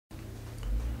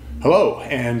Hello,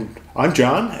 and I'm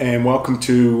John, and welcome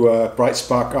to Bright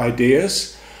Spark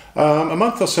Ideas. A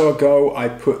month or so ago, I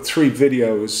put 3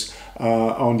 videos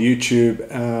on YouTube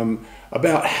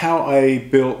about how I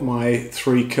built my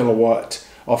 3 kilowatt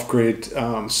off-grid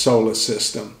solar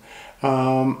system.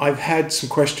 I've had some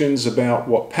questions about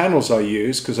what panels I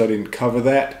use because I didn't cover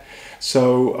that.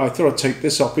 So I thought I'd take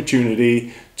this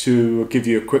opportunity to give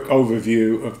you a quick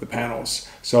overview of the panels.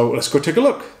 So let's go take a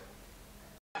look.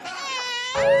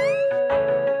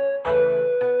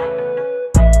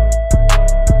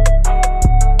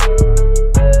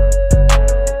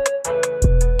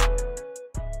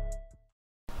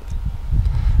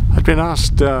 I've been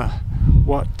asked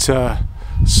what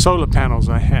solar panels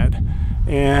I had,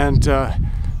 and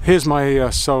here's my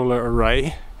solar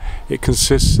array. It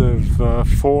consists of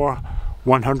 4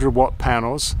 100-watt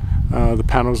panels. The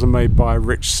panels are made by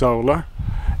Rich Solar,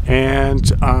 and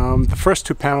the first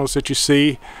 2 panels that you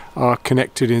see are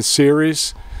connected in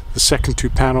series. The second 2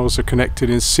 panels are connected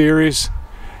in series,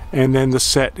 and then the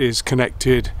set is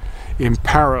connected in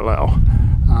parallel.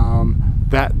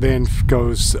 That then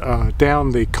goes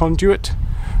down the conduit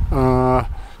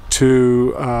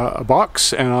to a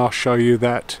box, and I'll show you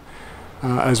that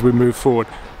as we move forward.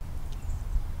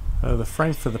 The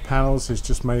frame for the panels is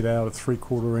just made out of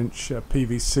 3/4 inch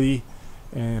PVC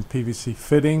and PVC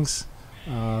fittings.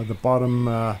 The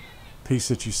bottom piece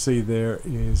that you see there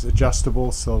is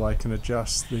adjustable, so I can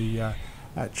adjust the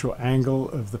actual angle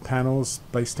of the panels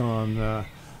based on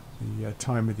the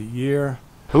time of the year.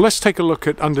 But let's take a look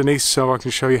at underneath so I can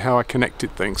show you how I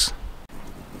connected things.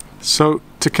 So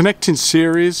to connect in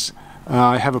series,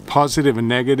 I have a positive and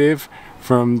negative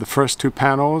from the first 2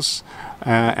 panels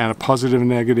and a positive and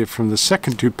negative from the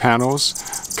second 2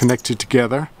 panels connected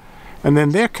together, and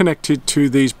then they're connected to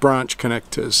these branch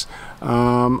connectors.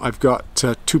 I've got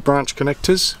 2 branch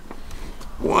connectors,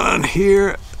 one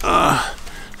here,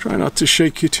 try not to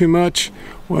shake you too much,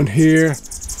 one here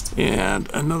and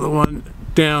another one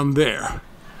down there,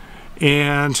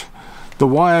 and the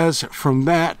wires from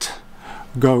that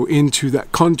go into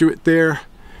that conduit there,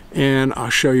 and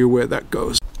I'll show you where that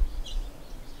goes.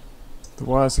 The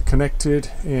wires are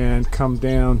connected and come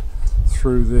down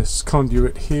through this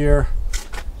conduit here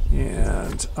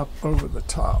and up over the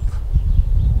top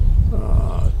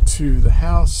to the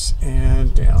house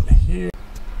and down here.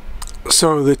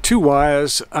 So the 2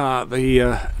 wires,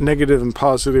 the negative and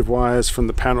positive wires from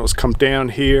the panels, come down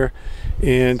here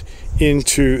and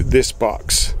into this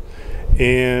box,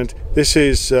 and this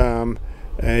is a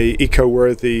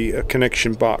Ecoworthy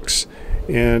connection box,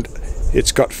 and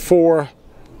it's got 4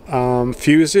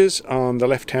 fuses on the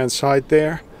left hand side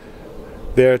there.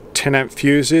 They're 10 amp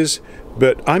fuses,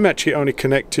 but I'm actually only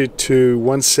connected to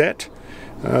 1 set.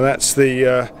 That's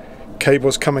the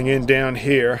cables coming in down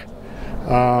here.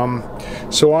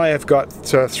 So I have got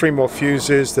 3 more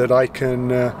fuses that I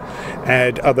can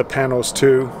add other panels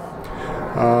to.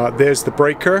 There's the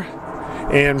breaker,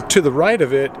 and to the right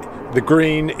of it, the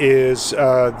green is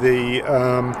the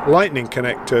lightning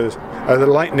connector, the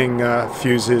lightning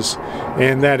fuses,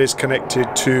 and that is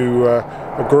connected to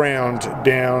a ground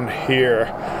down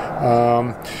here.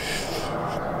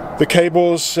 The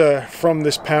cables from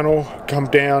this panel come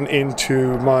down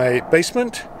into my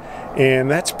basement,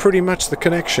 and that's pretty much the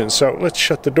connection. So let's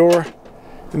shut the door,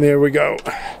 and there we go.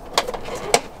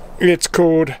 It's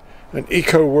called an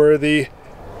Ecoworthy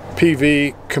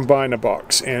PV combiner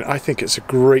box, and I think it's a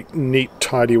great, neat,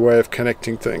 tidy way of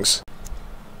connecting things.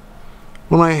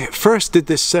 When I first did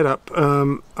this setup,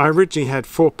 I originally had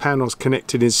 4 panels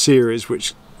connected in series,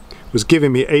 which was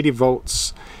giving me 80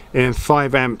 volts and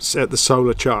 5 amps at the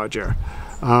solar charger.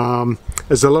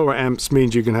 As the lower amps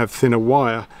means you can have thinner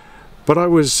wire, but I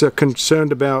was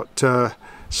concerned about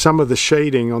some of the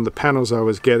shading on the panels I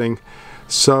was getting,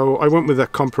 so I went with a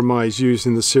compromise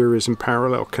using the series and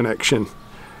parallel connection.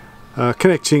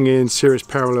 Connecting in series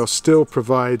parallel still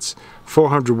provides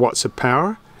 400 watts of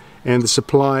power, and the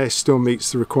supply still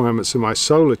meets the requirements of my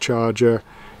solar charger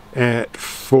at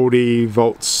 40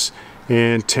 volts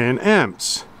and 10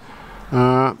 amps.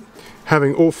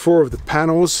 Having all 4 of the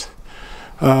panels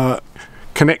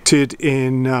connected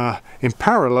in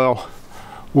parallel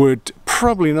would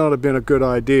probably not have been a good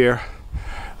idea,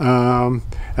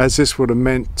 as this would have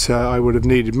meant I would have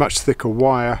needed much thicker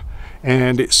wire,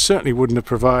 and it certainly wouldn't have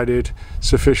provided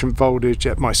sufficient voltage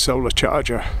at my solar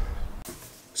charger.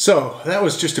 So that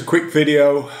was just a quick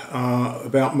video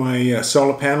about my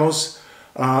solar panels.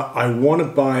 I want to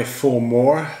buy 4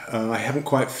 more. I haven't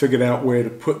quite figured out where to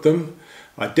put them.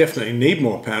 I definitely need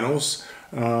more panels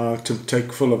to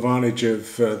take full advantage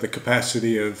of the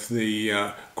capacity of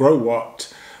the grow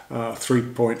watt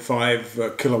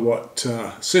 3.5 kilowatt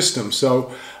system.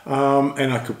 So,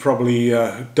 and I could probably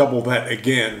double that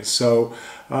again. So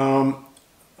I'm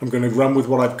going to run with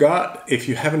what I've got. If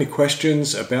you have any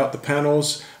questions about the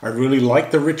panels, I really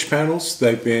like the Rich panels.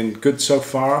 They've been good so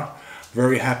far.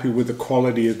 Very happy with the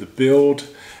quality of the build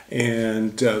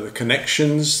and the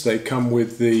connections. They come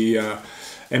with the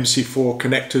MC4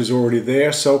 connectors already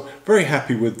there. So very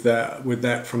happy with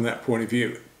that from that point of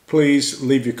view. Please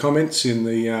leave your comments in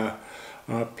the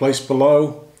place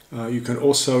below. You can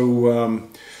also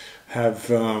have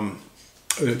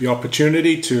the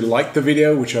opportunity to like the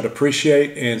video, which I'd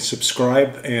appreciate, and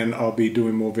subscribe, and I'll be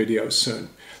doing more videos soon.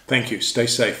 Thank you. Stay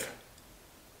safe.